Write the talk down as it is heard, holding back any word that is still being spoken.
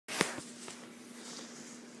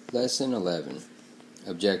Lesson 11.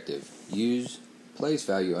 Objective. Use place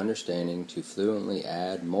value understanding to fluently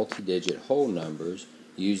add multi-digit whole numbers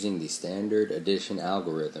using the standard addition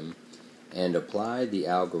algorithm and apply the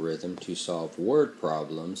algorithm to solve word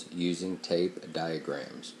problems using tape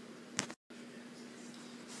diagrams.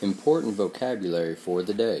 Important vocabulary for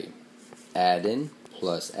the day. Add-in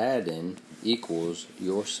plus add-in equals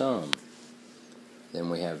your sum. Then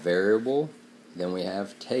we have variable, then we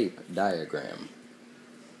have tape diagram.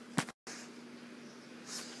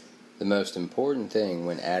 The most important thing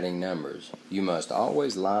when adding numbers, you must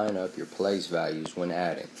always line up your place values when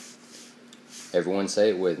adding. Everyone say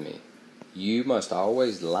it with me. You must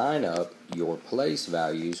always line up your place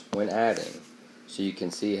values when adding. So you can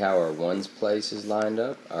see how our ones place is lined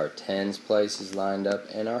up, our tens place is lined up,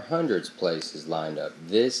 and our hundreds place is lined up.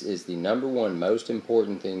 This is the number one most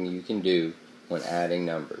important thing you can do when adding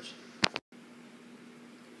numbers.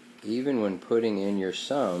 Even when putting in your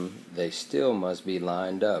sum, they still must be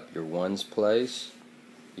lined up. Your ones place,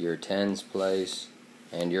 your tens place,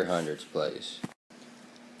 and your hundreds place.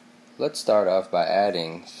 Let's start off by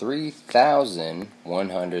adding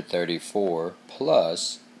 3,134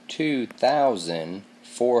 plus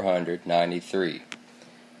 2,493.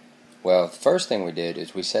 Well, the first thing we did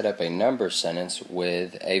is we set up a number sentence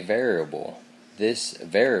with a variable. This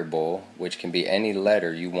variable, which can be any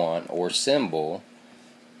letter you want or symbol,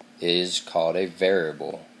 is called a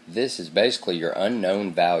variable. This is basically your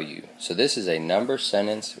unknown value. So this is a number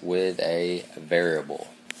sentence with a variable.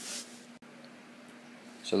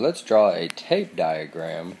 So let's draw a tape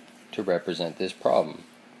diagram to represent this problem.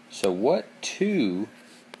 So what two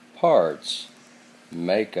parts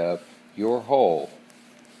make up your whole?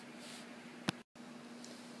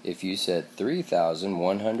 If you said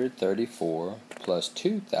 3,134 plus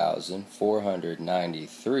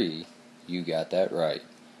 2,493, you got that right.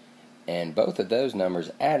 And both of those numbers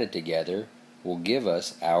added together will give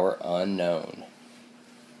us our unknown.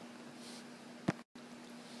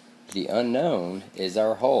 The unknown is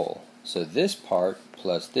our whole. So this part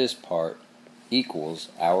plus this part equals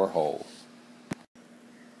our whole.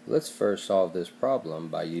 Let's first solve this problem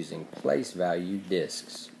by using place value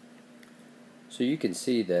discs. So you can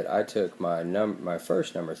see that I took my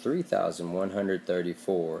first number,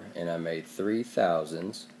 3,134, and I made 3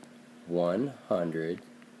 thousands, 100,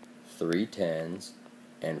 3 tens,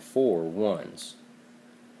 and 4 ones.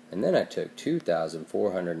 And then I took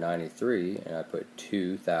 2,493 and I put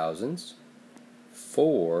 2 thousands,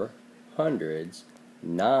 4 hundreds,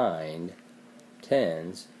 9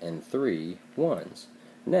 tens, and 3 ones.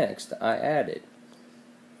 Next, I added.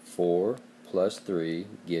 4 plus 3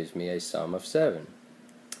 gives me a sum of 7.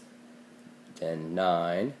 Then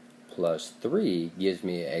 9 plus 3 gives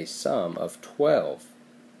me a sum of 12.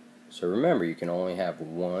 So remember, you can only have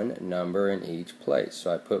one number in each place.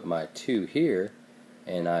 So I put my 2 here,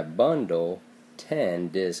 and I bundle 10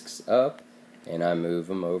 discs up, and I move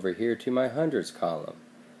them over here to my hundreds column.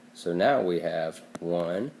 So now we have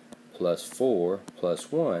 1 plus 4 plus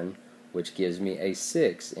 1, which gives me a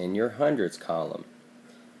 6 in your hundreds column.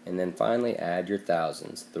 And then finally add your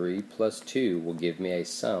thousands. 3 plus 2 will give me a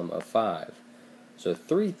sum of 5. So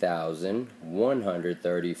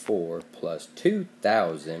 3,134 plus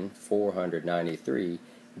 2,493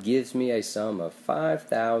 gives me a sum of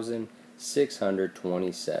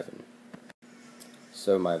 5,627.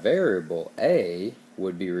 So my variable A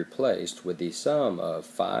would be replaced with the sum of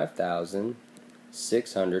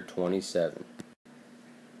 5,627.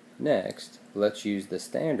 Next, let's use the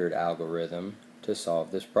standard algorithm to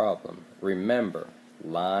solve this problem. Remember,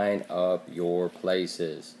 line up your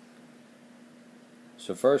places.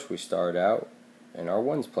 So first we start out in our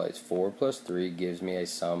ones place. 4 plus 3 gives me a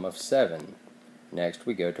sum of 7. Next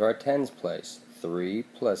we go to our tens place. 3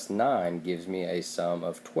 plus 9 gives me a sum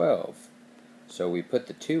of 12. So we put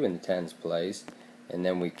the 2 in the tens place, and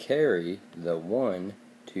then we carry the 1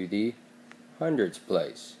 to the hundreds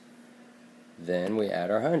place. Then we add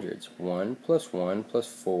our hundreds. 1 plus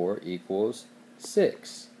 4 equals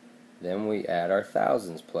 6. Then we add our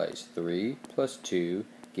thousands place. 3 plus 2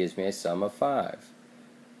 gives me a sum of 5.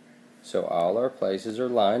 So all our places are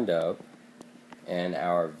lined up, and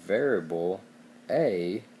our variable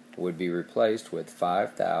A would be replaced with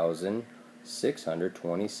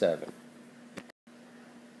 5,627.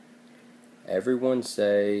 Everyone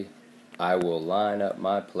say, I will line up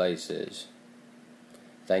my places.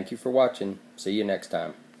 Thank you for watching. See you next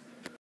time.